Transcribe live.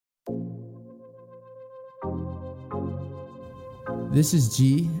This is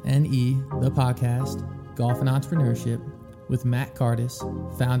G&E, the podcast, Golf and Entrepreneurship, with Matt Cardis,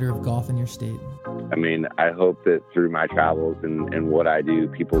 founder of Golf in Your State. I mean, I hope that through my travels and what I do,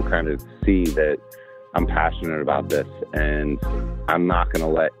 people kind of see that I'm passionate about this and I'm not going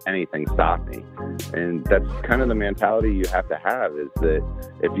to let anything stop me. And that's kind of the mentality you have to have, is that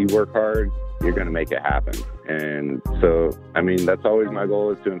if you work hard, you're going to make it happen. And so, I mean, that's always my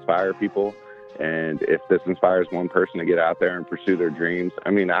goal, is to inspire people. And if this inspires one person to get out there and pursue their dreams,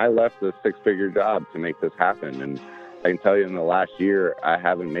 I mean, I left a six-figure job to make this happen. And I can tell you, in the last year, I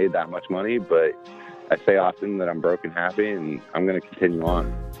haven't made that much money, but I say often that I'm broke and happy, and I'm going to continue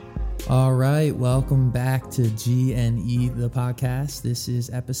on. All right. Welcome back to G&E, the podcast. This is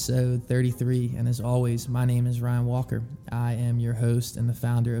episode 33. And as always, my name is Ryan Walker. I am your host and the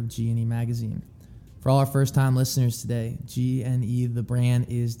founder of G&E Magazine. For all our first-time listeners today, G&E, the brand,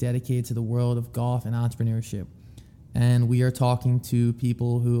 is dedicated to the world of golf and entrepreneurship. And we are talking to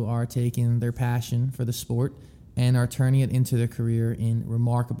people who are taking their passion for the sport and are turning it into their career in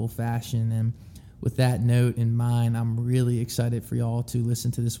remarkable fashion. And with that note in mind, I'm really excited for y'all to listen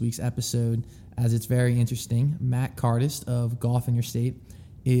to this week's episode, as it's very interesting. Matt Cardis of Golf in Your State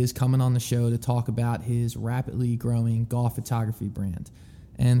is coming on the show to talk about his rapidly growing golf photography brand.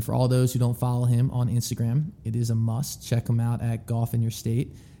 And for all those who don't follow him on Instagram, it is a must. Check him out at Golf in Your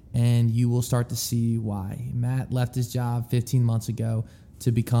State, and you will start to see why. Matt left his job 15 months ago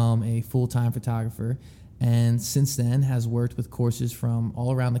to become a full-time photographer, and since then has worked with courses from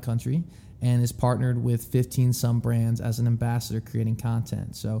all around the country and is partnered with 15 some brands as an ambassador creating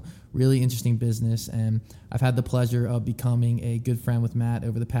content. So really interesting business. And I've had the pleasure of becoming a good friend with Matt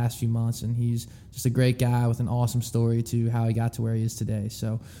over the past few months. And he's just a great guy with an awesome story to how he got to where he is today.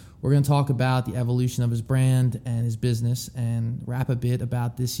 So we're going to talk about the evolution of his brand and his business and rap a bit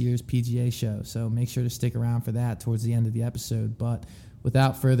about this year's PGA show. So make sure to stick around for that towards the end of the episode. But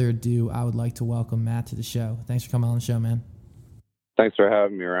without further ado, I would like to welcome Matt to the show. Thanks for coming on the show, man. Thanks for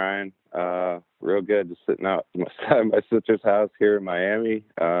having me, Ryan. Real good. Just sitting out at my sister's house here in Miami.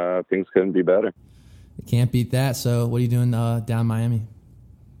 Things couldn't be better. You can't beat that. So what are you doing down in Miami?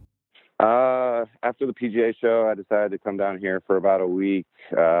 After the PGA show, I decided to come down here for about a week.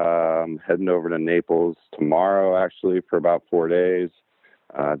 Heading over to Naples tomorrow, actually, for about 4 days.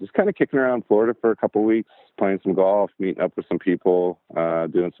 Just kind of kicking around Florida for a couple weeks, playing some golf, meeting up with some people,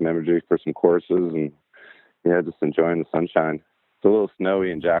 doing some imagery for some courses, and just enjoying the sunshine. It's a little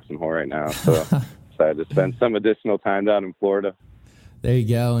snowy in Jackson Hole right now, so decided to spend some additional time down in Florida. There you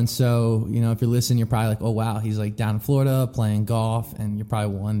go. And so, if you're listening, you're probably like, oh, wow, he's like down in Florida playing golf, and you're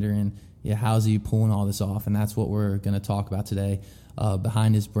probably wondering, how's he pulling all this off? And that's what we're going to talk about today,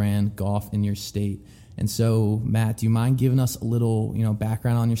 behind his brand, Golf in Your State. And so, Matt, do you mind giving us a little,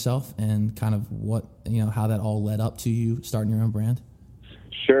 background on yourself and kind of what, how that all led up to you starting your own brand?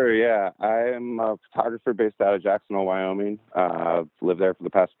 Sure, yeah. I am a photographer based out of Jackson Hole, Wyoming. I've lived there for the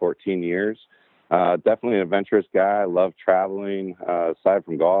past 14 years. Definitely an adventurous guy. I love traveling. Aside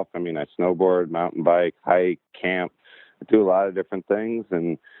from golf, I snowboard, mountain bike, hike, camp. I do a lot of different things.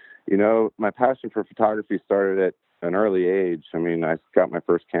 And, my passion for photography started at an early age. I got my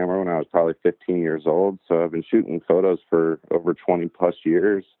first camera when I was probably 15 years old. So I've been shooting photos for over 20 plus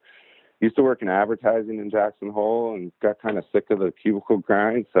years. Used to work in advertising in Jackson Hole and got kind of sick of the cubicle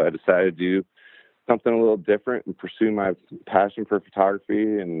grind. So I decided to do something a little different and pursue my passion for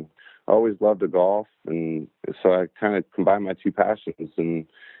photography, and I always loved to golf. And so I kind of combined my two passions, and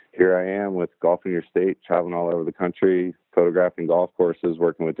here I am with Golf in Your State, traveling all over the country, photographing golf courses,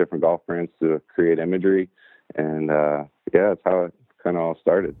 working with different golf brands to create imagery. And that's how it kind of all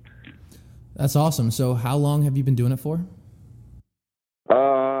started. That's awesome. So how long have you been doing it for?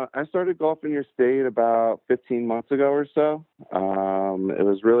 I started Golf in Your State about 15 months ago or so. It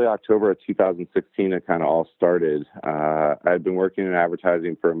was really October of 2016 it kind of all started. I had been working in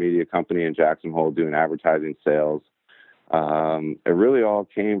advertising for a media company in Jackson Hole doing advertising sales. It really all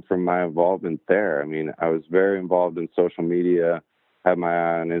came from my involvement there. I was very involved in social media, had my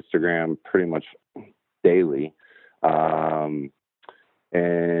eye on Instagram pretty much daily.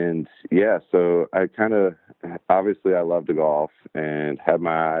 So I obviously I love to golf and had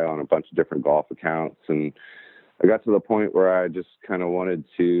my eye on a bunch of different golf accounts. And I got to the point where I just kind of wanted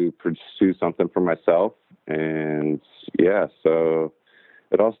to pursue something for myself. And so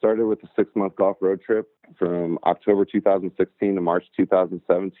it all started with a 6-month golf road trip from October 2016 to March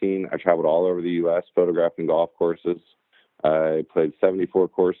 2017. I traveled all over the U.S. photographing golf courses. I played 74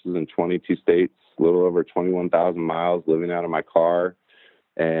 courses in 22 states, a little over 21,000 miles living out of my car.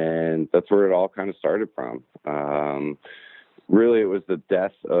 And that's where it all kind of started from. really, it was the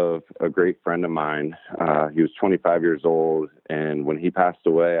death of a great friend of mine. He was 25 years old, and when he passed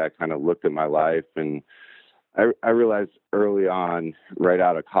away, I kind of looked at my life, and I realized early on, right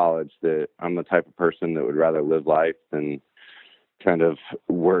out of college, that I'm the type of person that would rather live life than kind of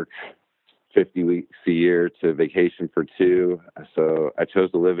work 50 weeks a year to vacation for 2. So I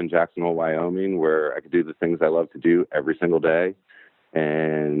chose to live in Jackson Hole, Wyoming, where I could do the things I love to do every single day.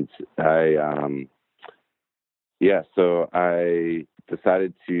 And so I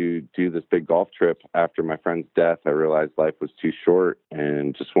decided to do this big golf trip after my friend's death. I realized life was too short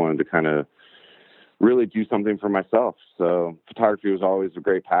and just wanted to kind of really do something for myself. So photography was always a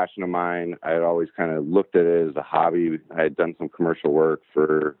great passion of mine. I had always kind of looked at it as a hobby. I had done some commercial work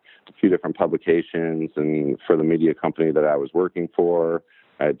for a few different publications and for the media company that I was working for.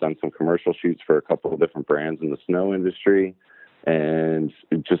 I had done some commercial shoots for a couple of different brands in the snow industry. And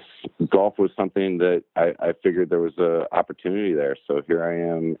just golf was something that I figured there was an opportunity there. So here I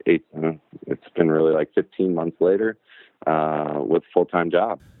am, it's been really like 15 months later with a full-time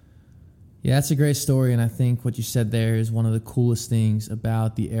job. Yeah, that's a great story, and I think what you said there is one of the coolest things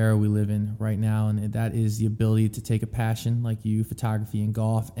about the era we live in right now, and that is the ability to take a passion like you, photography and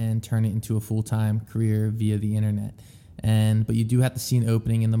golf, and turn it into a full-time career via the internet. But you do have to see an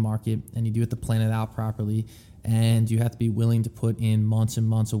opening in the market, and you do have to plan it out properly, and you have to be willing to put in months and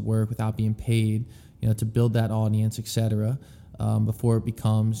months of work without being paid, to build that audience, etc., before it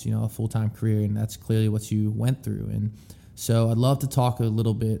becomes, a full-time career, and that's clearly what you went through. And so I'd love to talk a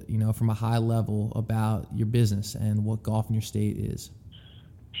little bit, from a high level about your business and what Golf in Your State is.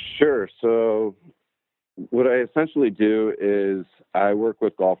 Sure. So what I essentially do is I work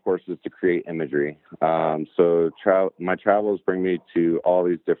with golf courses to create imagery. My travels bring me to all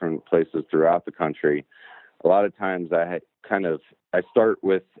these different places throughout the country. A lot of times I start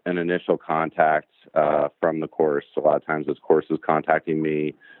with an initial contact from the course. A lot of times this course is contacting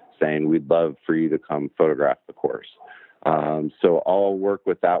me saying, we'd love for you to come photograph the course. So I'll work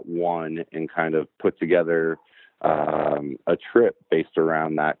with that one and kind of put together a trip based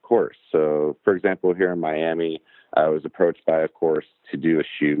around that course. So, for example, here in Miami, I was approached by a course to do a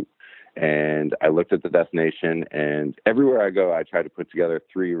shoot, and I looked at the destination, and everywhere I go, I try to put together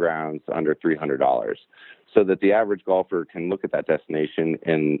 3 rounds under $300 so that the average golfer can look at that destination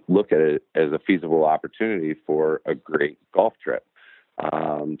and look at it as a feasible opportunity for a great golf trip.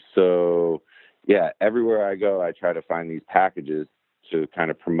 Everywhere I go, I try to find these packages to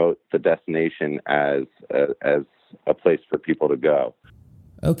kind of promote the destination as a place for people to go.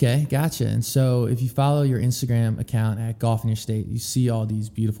 Okay, gotcha. And so if you follow your Instagram account at Golf in Your State, you see all these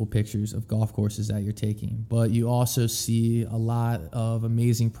beautiful pictures of golf courses that you're taking, but you also see a lot of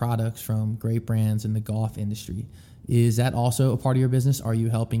amazing products from great brands in the golf industry. Is that also a part of your business? Are you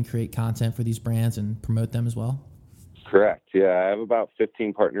helping create content for these brands and promote them as well? Correct. Yeah, I have about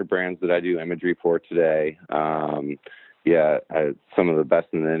 15 partner brands that I do imagery for today. Some of the best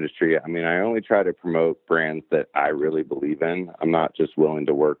in the industry. I mean, I only try to promote brands that I really believe in. I'm not just willing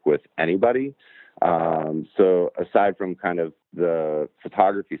to work with anybody. So aside from kind of the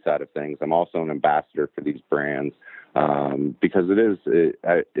photography side of things, I'm also an ambassador for these brands because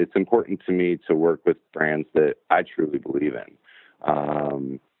it's important to me to work with brands that I truly believe in.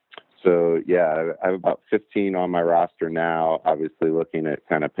 I have about 15 on my roster now, obviously looking at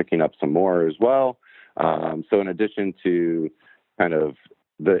kind of picking up some more as well. So in addition to kind of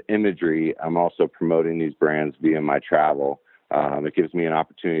the imagery, I'm also promoting these brands via my travel. It gives me an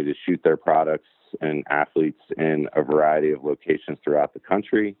opportunity to shoot their products and athletes in a variety of locations throughout the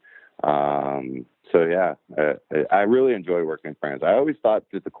country. I really enjoy working with brands. I always thought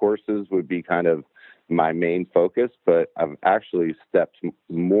that the courses would be kind of my main focus, but I've actually stepped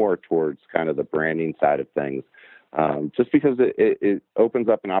more towards kind of the branding side of things, just because it opens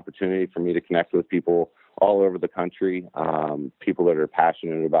up an opportunity for me to connect with people all over the country, people that are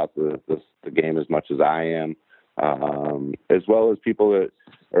passionate about the game as much as I am, as well as people that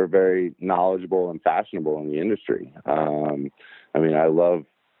are very knowledgeable and fashionable in the industry. I love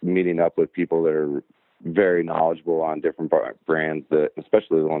meeting up with people that are very knowledgeable on different brands,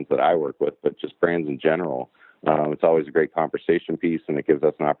 especially the ones that I work with, but just brands in general. It's always a great conversation piece, and it gives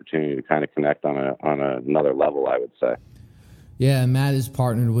us an opportunity to kind of connect on another level, I would say. Yeah, Matt is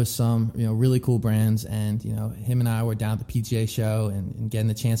partnered with some really cool brands, and him and I were down at the PGA show and getting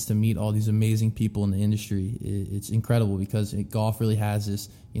the chance to meet all these amazing people in the industry. It's incredible because golf really has this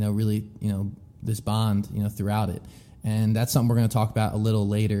this bond throughout it. And that's something we're going to talk about a little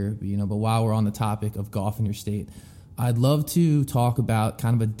later, but while we're on the topic of Golf in Your State, I'd love to talk about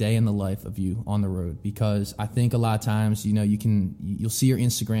kind of a day in the life of you on the road, because I think a lot of times, you'll see your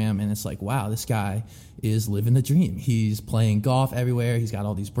Instagram and it's like, wow, this guy is living the dream. He's playing golf everywhere. He's got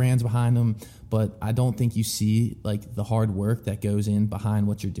all these brands behind him, but I don't think you see like the hard work that goes in behind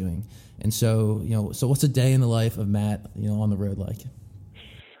what you're doing. And so, so what's a day in the life of Matt, on the road like?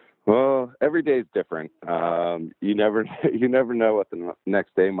 Well, every day is different. You never know what the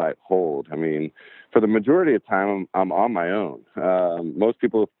next day might hold. I mean, for the majority of time, I'm on my own. Most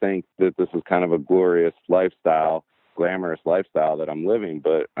people think that this is kind of a glorious lifestyle, glamorous lifestyle that I'm living.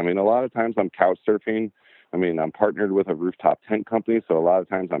 But I mean, a lot of times I'm couch surfing. I mean, I'm partnered with a rooftop tent company, so a lot of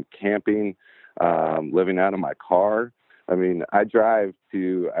times I'm camping, living out of my car. I mean, I drive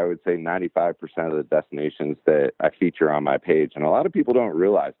to, I would say, 95% of the destinations that I feature on my page. And a lot of people don't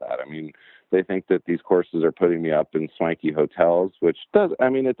realize that. I mean, they think that these courses are putting me up in swanky hotels, which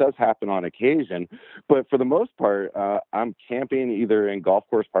it does happen on occasion. But for the most part, I'm camping either in golf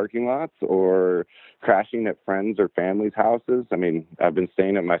course parking lots or crashing at friends' or family's houses. I mean, I've been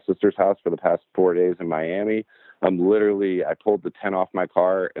staying at my sister's house for the past 4 days in Miami. I pulled the tent off my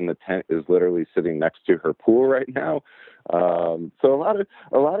car, and the tent is literally sitting next to her pool right now. So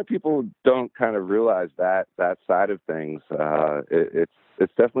a lot of people don't kind of realize that side of things.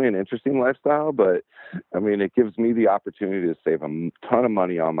 It's definitely an interesting lifestyle, but I mean, it gives me the opportunity to save a ton of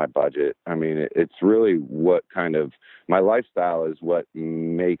money on my budget. I mean, it's really my lifestyle is what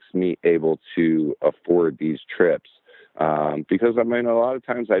makes me able to afford these trips. Because I mean, a lot of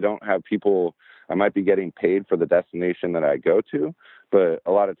times I don't have people. I might be getting paid for the destination that I go to, but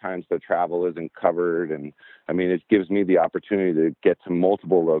a lot of times the travel isn't covered. And I mean, it gives me the opportunity to get to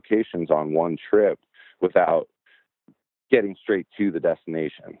multiple locations on one trip without getting straight to the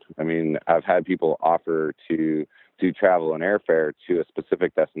destination. I mean, I've had people offer to do travel and airfare to a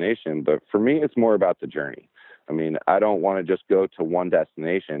specific destination, but for me, it's more about the journey. I mean, I don't want to just go to one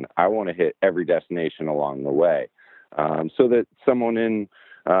destination. I want to hit every destination along the way. So that someone in,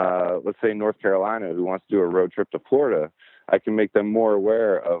 let's say, North Carolina who wants to do a road trip to Florida, I can make them more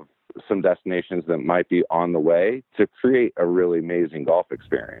aware of some destinations that might be on the way to create a really amazing golf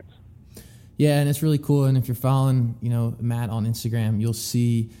experience. Yeah, and it's really cool. And if you're following, Matt on Instagram, you'll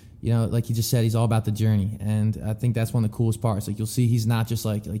see, like you just said, he's all about the journey. And I think that's one of the coolest parts. Like, you'll see he's not just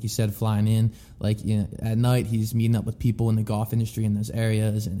like you said, flying in. Like, at night, he's meeting up with people in the golf industry in those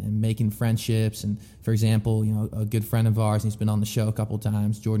areas and making friendships. And for example, a good friend of ours, he's been on the show a couple of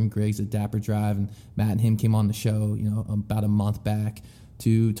times, Jordan Griggs at Dapper Drive, and Matt and him came on the show, about a month back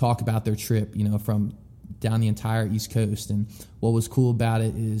to talk about their trip, from down the entire East Coast. And what was cool about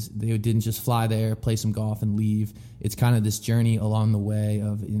it is they didn't just fly there, play some golf, and leave. It's kind of this journey along the way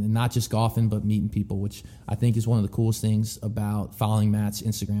of not just golfing, but meeting people, which I think is one of the coolest things about following Matt's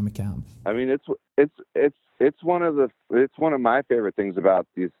Instagram account. I mean, it's one of my favorite things about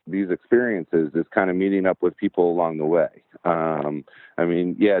these experiences is kind of meeting up with people along the way. I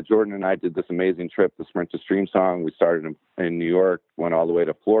mean, yeah, Jordan and I did this amazing trip, the Sprint to Streamsong. We started in New York, went all the way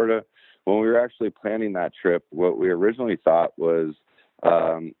to Florida. When we were actually planning that trip, what we originally thought was,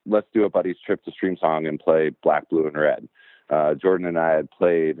 let's do a buddy's trip to Streamsong and play Black, Blue, and Red. Jordan and I had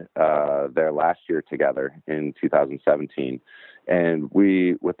played there last year together in 2017. And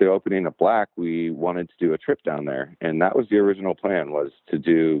with the opening of Black, we wanted to do a trip down there. And that was the original plan, was to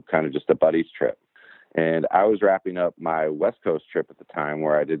do kind of just a buddy's trip. And I was wrapping up my West Coast trip at the time,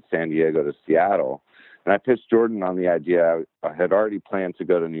 where I did San Diego to Seattle. And I pitched Jordan on the idea. I had already planned to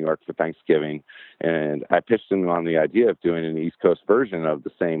go to New York for Thanksgiving, and I pitched him on the idea of doing an East Coast version of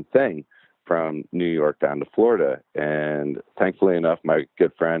the same thing from New York down to Florida. And thankfully enough, my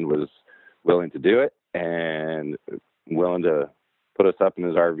good friend was willing to do it and willing to put us up in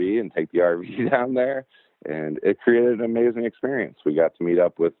his RV and take the RV down there. And it created an amazing experience. We got to meet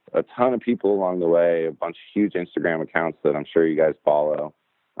up with a ton of people along the way, a bunch of huge Instagram accounts that I'm sure you guys follow.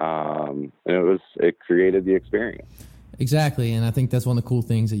 And it created the experience. Exactly. And I think that's one of the cool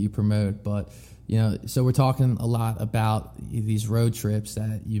things that you promote. But, so we're talking a lot about these road trips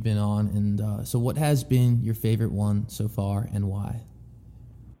that you've been on. And so what has been your favorite one so far, and why?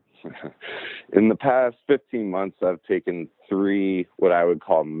 In the past 15 months, I've taken 3 what I would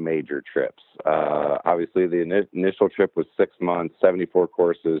call major trips. Obviously, the initial trip was 6 months, 74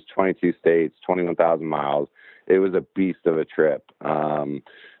 courses, 22 states, 21,000 miles. It was a beast of a trip.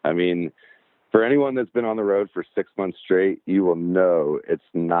 I mean, for anyone that's been on the road for 6 months straight, you will know it's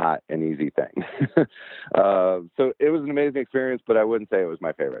not an easy thing. So it was an amazing experience, but I wouldn't say it was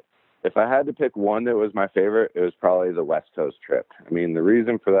my favorite. If I had to pick one that was my favorite, it was probably the West Coast trip. I mean, the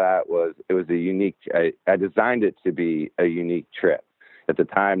reason for that was it was a unique, I designed it to be a unique trip. At the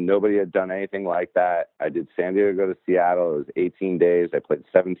time, nobody had done anything like that. I did San Diego to Seattle. It was 18 days. I played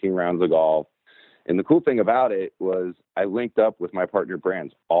 17 rounds of golf. And the cool thing about it was I linked up with my partner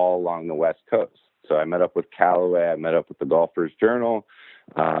brands all along the West Coast. So I met up with Callaway. I met up with the Golfer's Journal.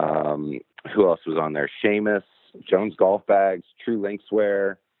 Who else was on there? Seamus, Jones Golf Bags, True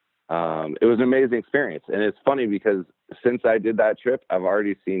Linkswear. It was an amazing experience. And it's funny because since I did that trip, I've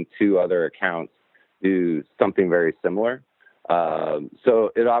already seen 2 other accounts do something very similar.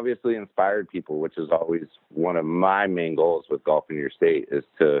 So it obviously inspired people, which is always one of my main goals with Golf in Your State, is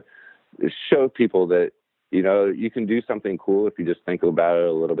to show people that, you know, you can do something cool if you just think about it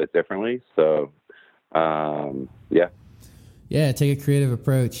a little bit differently. So, yeah. Yeah, take a creative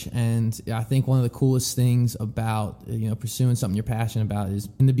approach. And I think one of the coolest things about, you know, pursuing something you're passionate about is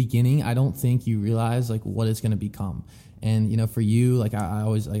in the beginning, I don't think you realize like what it's going to become. And, you know, for you, like I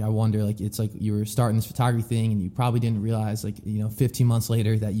always, like, I wonder, like, it's like you were starting this photography thing and you probably didn't realize, like, you know, 15 months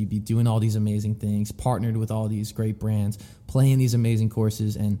later that you'd be doing all these amazing things, partnered with all these great brands, playing these amazing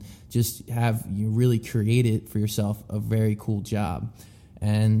courses, and just have you really created for yourself a very cool job.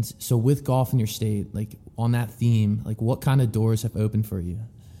 And so with Golf in Your State, like on that theme, like what kind of doors have opened for you?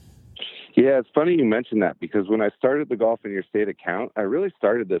 Yeah, it's funny you mentioned that, because when I started the Golf in Your State account, I really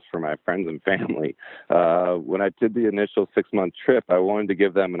started this for my friends and family. When I did the initial 6-month trip, I wanted to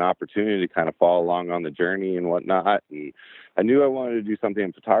give them an opportunity to kind of follow along on the journey and whatnot. And I knew I wanted to do something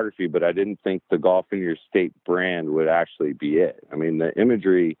in photography, but I didn't think the Golf in Your State brand would actually be it. I mean, the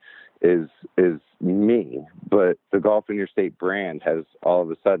imagery is me, but the Golf in Your State brand has all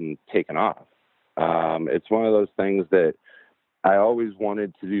of a sudden taken off. It's one of those things that I always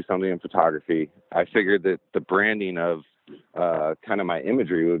wanted to do something in photography. I figured that the branding of kind of my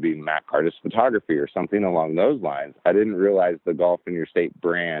imagery would be Matt Cardis Photography or something along those lines. I didn't realize the Golf in Your State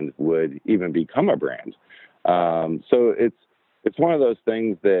brand would even become a brand. So it's one of those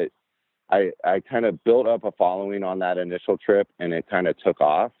things that I kind of built up a following on that initial trip, and it kind of took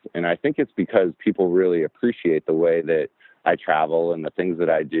off. And I think it's because people really appreciate the way that I travel and the things that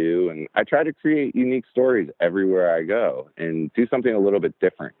I do. And I try to create unique stories everywhere I go and do something a little bit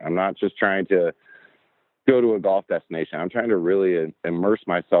different. I'm not just trying to go to a golf destination. I'm trying to really immerse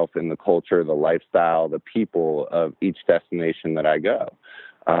myself in the culture, the lifestyle, the people of each destination that I go.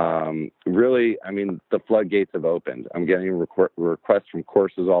 Really, I mean, the floodgates have opened. I'm getting requests from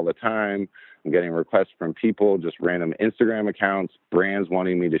courses all the time. I'm getting requests from people, just random Instagram accounts, brands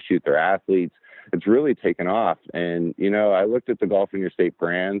wanting me to shoot their athletes. It's really taken off. And, you know, I looked at the Golf in Your State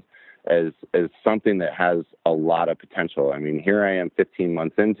brand as something that has a lot of potential. I mean, here I am 15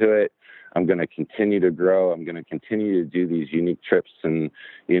 months into it. I'm going to continue to grow. I'm going to continue to do these unique trips. And,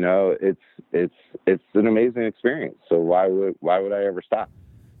 you know, it's an amazing experience. So why would I ever stop?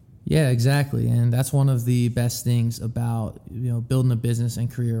 Yeah, exactly. And that's one of the best things about, you know, building a business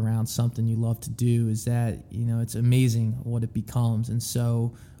and career around something you love to do, is that, you know, it's amazing what it becomes. And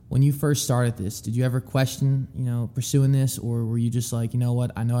so when you first started this, did you ever question, you know, pursuing this, or were you just like, you know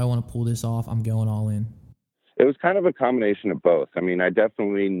what, I know I want to pull this off, I'm going all in? It was kind of a combination of both. I mean, I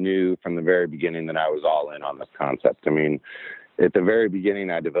definitely knew from the very beginning that I was all in on this concept. I mean, at the very beginning,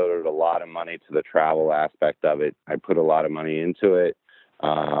 I devoted a lot of money to the travel aspect of it. I put a lot of money into it.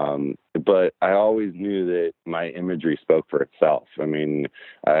 But I always knew that my imagery spoke for itself. I mean,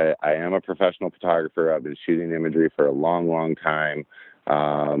 I am a professional photographer. I've been shooting imagery for a long, long time.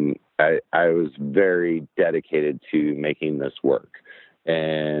 I was very dedicated to making this work,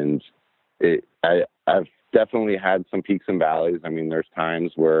 and I've definitely had some peaks and valleys. I mean, there's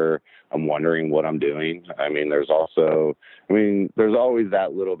times where I'm wondering what I'm doing. I mean, there's always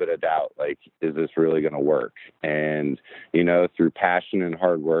that little bit of doubt, like, is this really going to work? And, you know, through passion and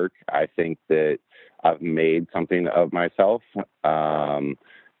hard work, I think that I've made something of myself.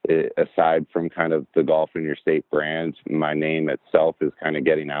 Aside from kind of the Golf in Your State brand, my name itself is kind of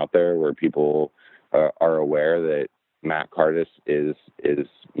getting out there where people are aware that Matt Cardis is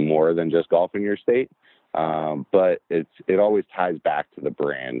more than just Golf in Your State. But it always ties back to the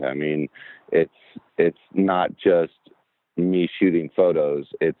brand. I mean, it's not just me shooting photos.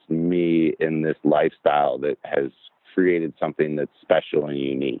 It's me in this lifestyle that has created something that's special and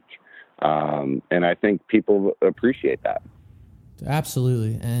unique. And I think people appreciate that.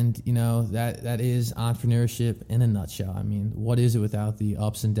 Absolutely. And, you know, that is entrepreneurship in a nutshell. I mean, what is it without the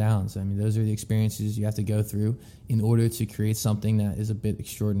ups and downs? I mean, those are the experiences you have to go through in order to create something that is a bit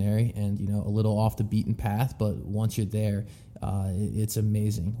extraordinary and, you know, a little off the beaten path. But once you're there, it's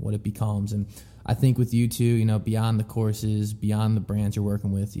amazing what it becomes. And I think with you too, you know, beyond the courses, beyond the brands you're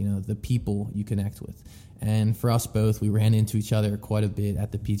working with, you know, the people you connect with. And for us both, we ran into each other quite a bit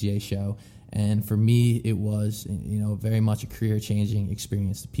at the PGA show. And for me, it was, very much a career-changing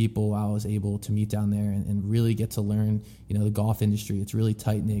experience. The people I was able to meet down there and really get to learn, the golf industry. It's a really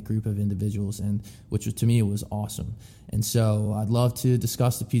tight-knit group of individuals, and to me, it was awesome. And so I'd love to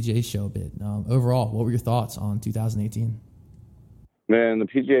discuss the PGA Show a bit. Overall, what were your thoughts on 2018? Man, the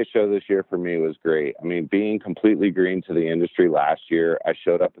PGA Show this year for me was great. I mean, being completely green to the industry last year, I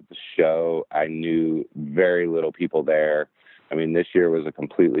showed up at the show. I knew very little people there. I mean, this year was a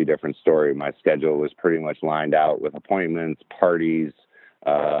completely different story. My schedule was pretty much lined out with appointments, parties,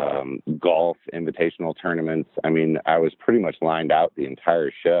 golf, invitational tournaments. I mean, I was pretty much lined out the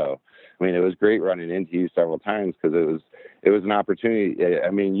entire show. I mean, it was great running into you several times because it was an opportunity. I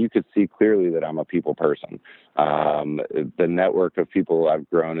mean, you could see clearly that I'm a people person. The network of people I've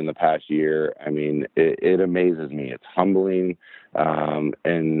grown in the past year, I mean, it amazes me. It's humbling.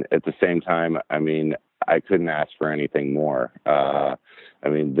 And at the same time, I mean, I couldn't ask for anything more. I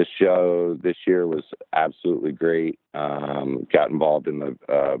mean, the show this year was absolutely great. Got involved in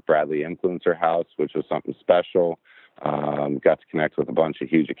the Bradley Influencer House, which was something special. Got to connect with a bunch of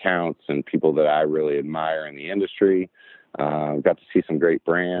huge accounts and people that I really admire in the industry. Got to see some great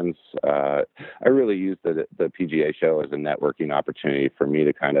brands. I really used the PGA Show as a networking opportunity for me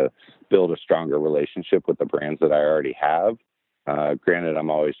to kind of build a stronger relationship with the brands that I already have. Granted,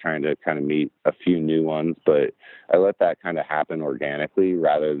 I'm always trying to kind of meet a few new ones, but I let that kind of happen organically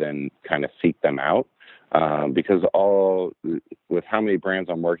rather than kind of seek them out. Because with how many brands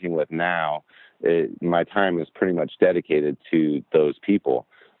I'm working with now, my time is pretty much dedicated to those people.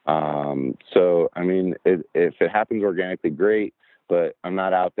 So, I mean, if it happens organically, great, but I'm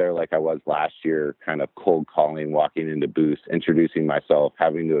not out there like I was last year, kind of cold calling, walking into booths, introducing myself,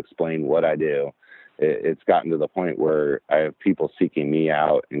 having to explain what I do. It's gotten to the point where I have people seeking me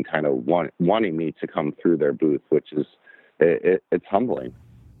out and kind of wanting me to come through their booth, which is, it's humbling.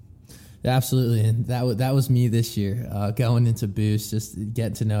 Absolutely, and that was me this year, going into booths, just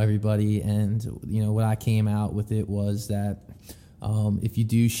getting to know everybody. And what I came out with it was that if you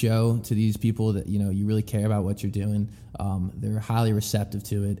do show to these people that you really care about what you're doing, they're highly receptive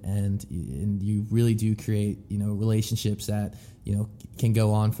to it, and you really do create relationships that can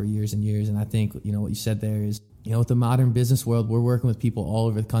go on for years and years. And I think what you said there is, with the modern business world, we're working with people all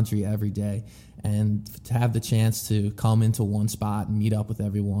over the country every day, and to have the chance to come into one spot and meet up with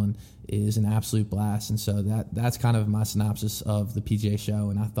everyone is an absolute blast. And so that's kind of my synopsis of the PGA Show,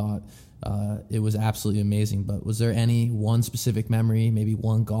 and I thought it was absolutely amazing. But was there any one specific memory, maybe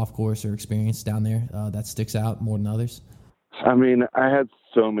one golf course or experience down there that sticks out more than others? I mean, I had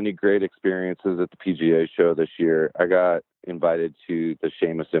so many great experiences at the PGA Show this year. I got invited to the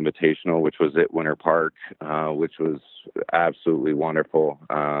Seamus Invitational, which was at Winter Park, which was absolutely wonderful.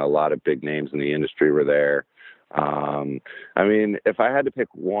 A lot of big names in the industry were there. I mean, if I had to pick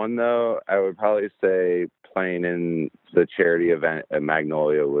one, though, I would probably say playing in the charity event at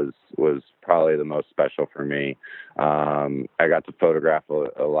Magnolia was probably the most special for me. I got to photograph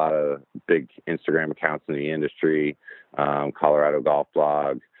a lot of big Instagram accounts in the industry, Colorado Golf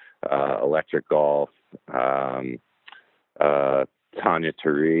Blog, Electric Golf, Tanya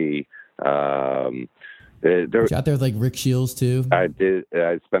Tari. Was out there with like Rick Shields too? I did.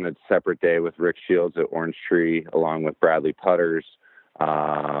 I spent a separate day with Rick Shields at Orange Tree along with Bradley Putters.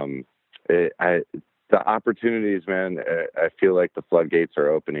 The opportunities, man, I feel like the floodgates are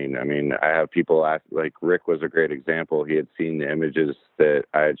opening. I mean, I have people ask, like Rick was a great example. He had seen the images that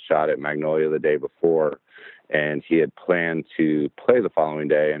I had shot at Magnolia the day before, and he had planned to play the following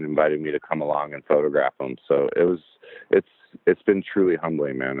day and invited me to come along and photograph him. So it's been truly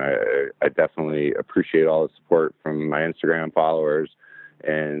humbling, man. I definitely appreciate all the support from my Instagram followers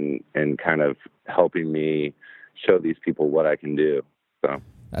and kind of helping me show these people what I can do. So.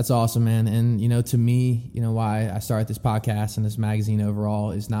 That's awesome, man. And, to me, why I started this podcast and this magazine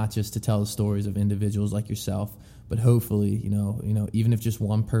overall is not just to tell the stories of individuals like yourself, but hopefully, even if just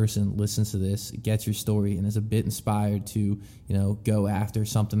one person listens to this, gets your story and is a bit inspired to, go after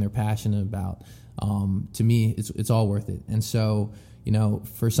something they're passionate about. To me, it's all worth it. And so,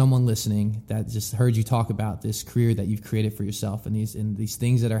 for someone listening that just heard you talk about this career that you've created for yourself and these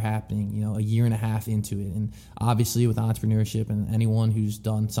things that are happening, a year and a half into it. And obviously with entrepreneurship, and anyone who's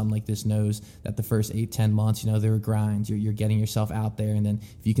done something like this knows that the first 8-10 months, they're a grind. You're getting yourself out there. And then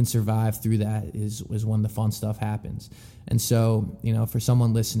if you can survive through that is when the fun stuff happens. And so, for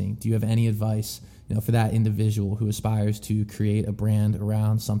someone listening, do you have any advice, for that individual who aspires to create a brand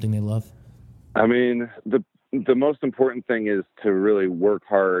around something they love? I mean, the most important thing is to really work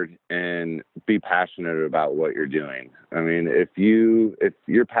hard and be passionate about what you're doing. I mean, if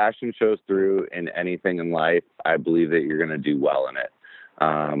your passion shows through in anything in life, I believe that you're going to do well in it.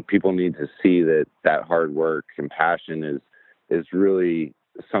 People need to see that hard work and passion is really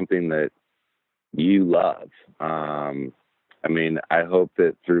something that you love. I mean, I hope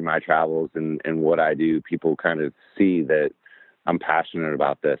that through my travels and what I do, people kind of see that I'm passionate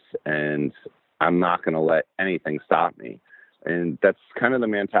about this and I'm not going to let anything stop me. And that's kind of the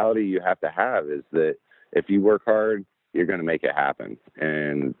mentality you have to have, is that if you work hard, you're going to make it happen.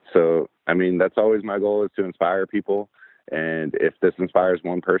 And so, I mean, that's always my goal, is to inspire people. And if this inspires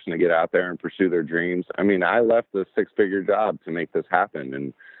one person to get out there and pursue their dreams, I mean, I left a 6-figure job to make this happen.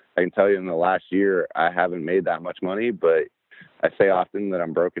 And I can tell you, in the last year, I haven't made that much money, but I say often that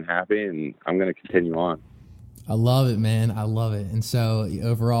I'm broke and happy, and I'm going to continue on. I love it, man. I love it. And so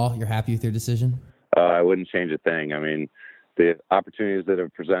overall, you're happy with your decision? I wouldn't change a thing. I mean, the opportunities that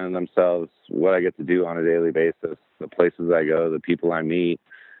have presented themselves, what I get to do on a daily basis, the places I go, the people I meet,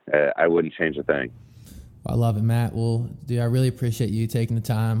 I wouldn't change a thing. I love it, Matt. Well, dude, I really appreciate you taking the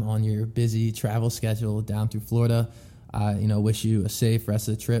time on your busy travel schedule down through Florida. I, wish you a safe rest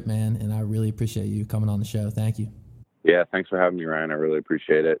of the trip, man. And I really appreciate you coming on the show. Thank you. Yeah, thanks for having me, Ryan. I really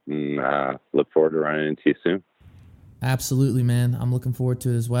appreciate it, and look forward to running into you soon. Absolutely, man. I'm looking forward to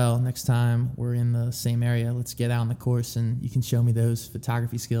it as well. Next time we're in the same area, let's get out on the course and you can show me those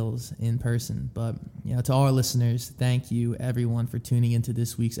photography skills in person. But, to all our listeners, thank you, everyone, for tuning into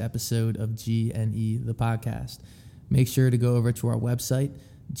this week's episode of G&E, the podcast. Make sure to go over to our website,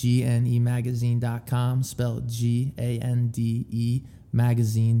 gnemagazine.com, spelled GANDE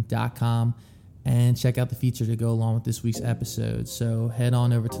magazine.com. and check out the feature to go along with this week's episode. So head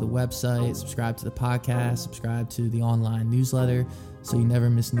on over to the website, subscribe to the podcast, subscribe to the online newsletter so you never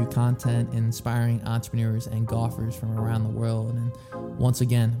miss new content and inspiring entrepreneurs and golfers from around the world. And once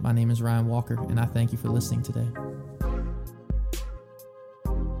again, my name is Ryan Walker, and I thank you for listening today.